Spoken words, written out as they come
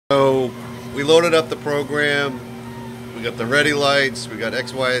So we loaded up the program. We got the ready lights. We got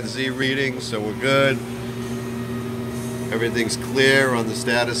X, Y, and Z readings, so we're good. Everything's clear on the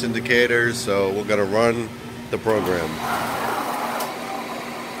status indicators, so we're gonna run the program.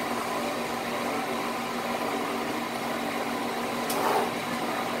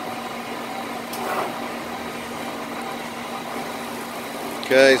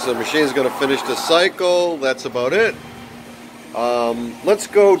 Okay, so the machine's gonna finish the cycle. That's about it. Let's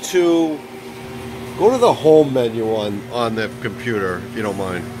go to the home menu on the computer, if you don't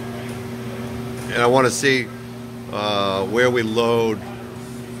mind. And I want to see where we load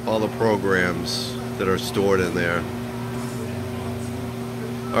all the programs that are stored in there.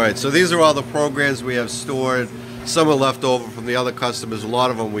 Alright, so these are all the programs we have stored. Some are left over from the other customers. A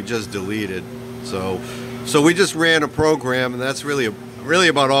lot of them we just deleted. So we just ran a program, and that's really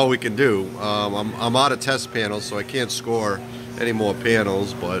about all we can do. I'm out of test panels, so I can't score any more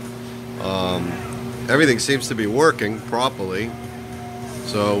panels, but everything seems to be working properly.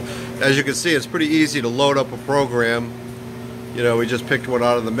 So as you can see, it's pretty easy to load up a program. You know, we just picked one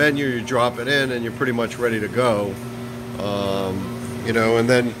out of the menu, you drop it in, and you're pretty much ready to go. You know, and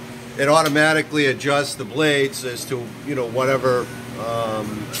then it automatically adjusts the blades as to, you know, whatever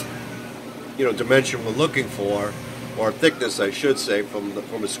you know, dimension we're looking for, or thickness, I should say,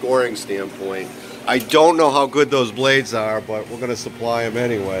 from a scoring standpoint. I don't know how good those blades are, but we're going to supply them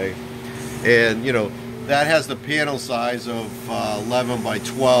anyway. And you know, that has the panel size of 11 by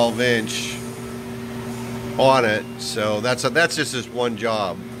 12 inch on it, so that's just this one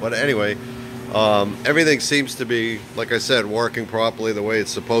job. But anyway, everything seems to be, like I said, working properly the way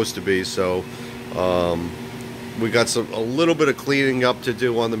it's supposed to be. So we got a little bit of cleaning up to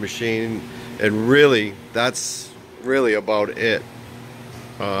do on the machine, and really that's really about it.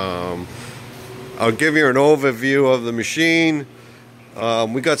 I'll give you an overview of the machine.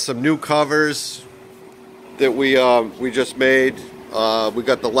 We got some new covers that we just made. We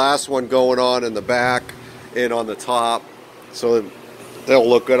got the last one going on in the back and on the top, so they'll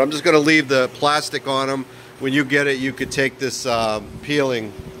look good. I'm just going to leave the plastic on them. When you get it, you could take this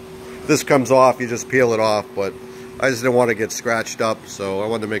peeling. This comes off, you just peel it off, but I just didn't want to get scratched up, so I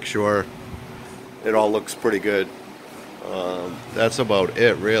wanted to make sure it all looks pretty good. That's about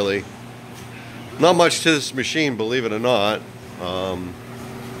it, really. Not much to this machine, believe it or not.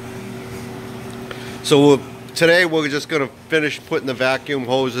 So today we're just going to finish putting the vacuum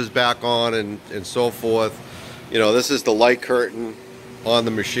hoses back on and so forth. You know, this is the light curtain on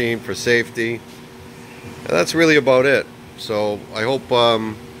the machine for safety. And that's really about it. So I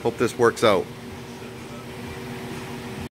hope this works out.